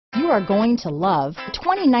are going to love the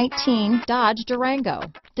 2019 Dodge Durango.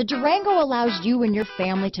 The Durango allows you and your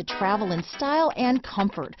family to travel in style and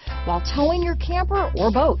comfort while towing your camper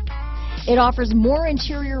or boat. It offers more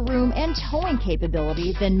interior room and towing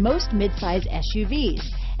capability than most midsize SUVs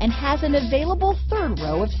and has an available third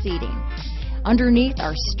row of seating. Underneath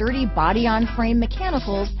are sturdy body-on-frame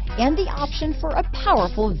mechanicals and the option for a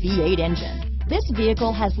powerful V8 engine. This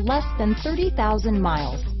vehicle has less than 30,000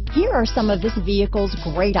 miles. Here are some of this vehicle's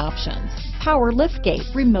great options: power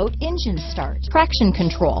liftgate, remote engine start, traction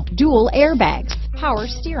control, dual airbags, power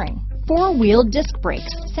steering, four-wheel disc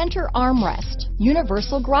brakes, center armrest,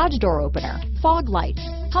 universal garage door opener, fog lights,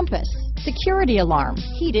 compass, security alarm,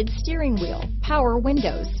 heated steering wheel, power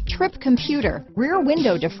windows, trip computer, rear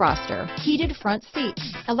window defroster, heated front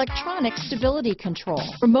seats, electronic stability control,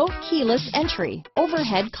 remote keyless entry,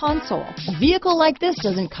 overhead console. A vehicle like this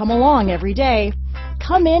doesn't come along every day.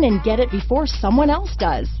 Come in and get it before someone else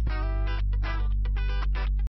does.